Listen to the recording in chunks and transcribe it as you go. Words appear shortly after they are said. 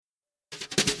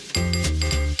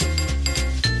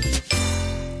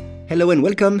Hello and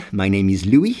welcome, my name is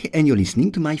Louis and you're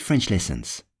listening to my French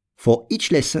lessons. For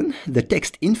each lesson, the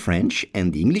text in French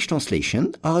and the English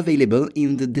translation are available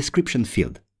in the description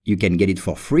field. You can get it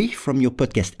for free from your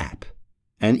podcast app.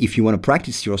 And if you want to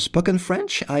practice your spoken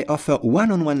French, I offer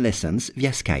one-on-one lessons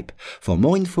via Skype. For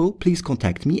more info, please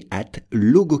contact me at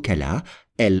logokala,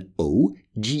 Logokala,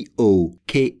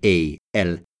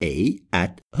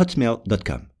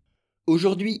 @hotmail.com.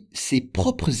 Aujourd'hui, ses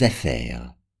propres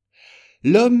affaires.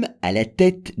 L'homme à la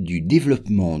tête du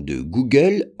développement de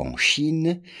Google en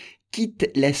Chine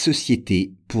quitte la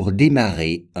société pour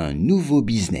démarrer un nouveau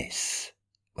business.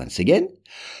 Once again,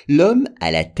 l'homme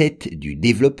à la tête du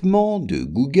développement de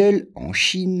Google en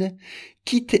Chine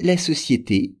quitte la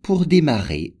société pour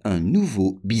démarrer un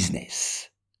nouveau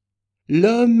business.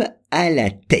 L'homme à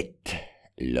la tête.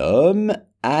 L'homme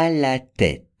à la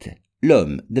tête.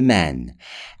 L'homme, the man,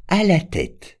 à la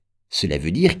tête. Cela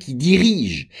veut dire qui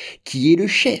dirige, qui est le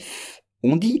chef.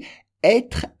 On dit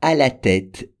être à la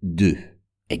tête de.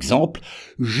 Exemple,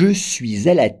 je suis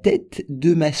à la tête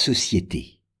de ma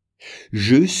société.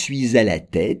 Je suis à la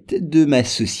tête de ma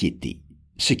société.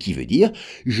 Ce qui veut dire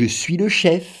je suis le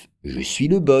chef, je suis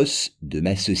le boss de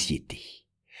ma société.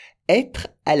 Être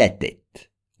à la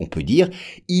tête. On peut dire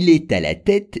il est à la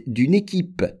tête d'une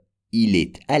équipe. Il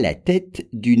est à la tête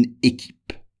d'une équipe.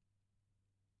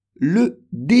 Le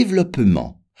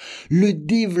développement,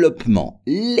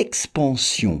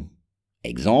 l'expansion.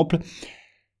 Exemple,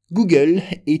 Google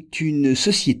est une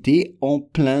société en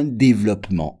plein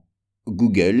développement.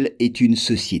 Google est une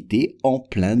société en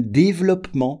plein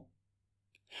développement.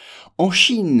 En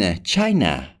Chine,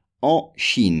 China. En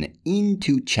Chine,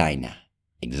 into China.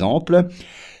 Exemple,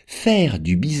 faire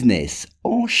du business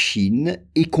en Chine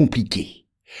est compliqué.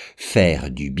 Faire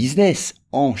du business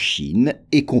en Chine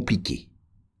est compliqué.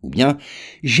 Ou bien,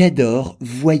 j'adore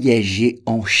voyager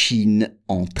en Chine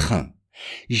en train.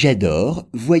 J'adore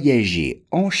voyager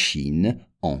en Chine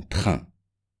en train.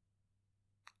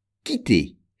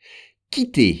 Quitter.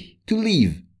 Quitter, to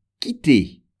leave.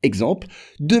 Quitter. Exemple,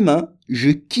 demain, je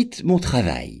quitte mon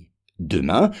travail.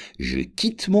 Demain, je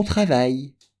quitte mon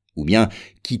travail. Ou bien,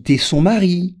 quitter son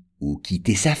mari ou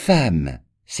quitter sa femme,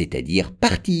 c'est-à-dire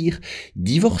partir,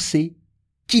 divorcer,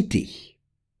 quitter.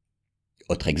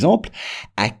 Autre exemple,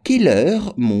 à quelle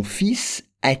heure mon fils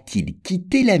a-t-il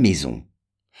quitté la maison?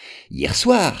 Hier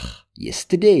soir,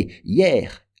 yesterday,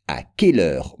 hier. À quelle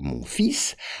heure mon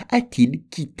fils a-t-il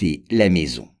quitté la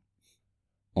maison?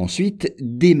 Ensuite,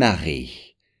 démarrer.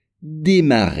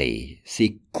 Démarrer,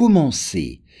 c'est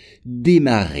commencer.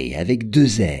 Démarrer avec 2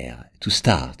 R, to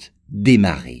start,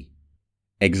 démarrer.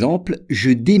 Exemple, je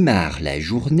démarre la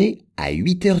journée à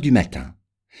 8 heures du matin.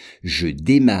 Je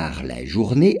démarre la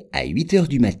journée à 8 heures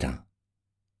du matin.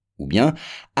 Ou bien,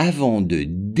 avant de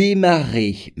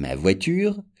démarrer ma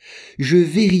voiture, je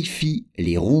vérifie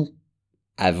les roues.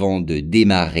 Avant de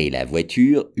démarrer la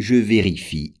voiture, je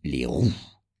vérifie les roues.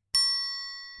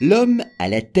 L'homme à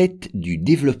la tête du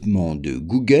développement de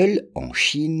Google en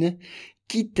Chine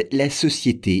quitte la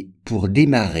société pour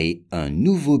démarrer un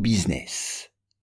nouveau business.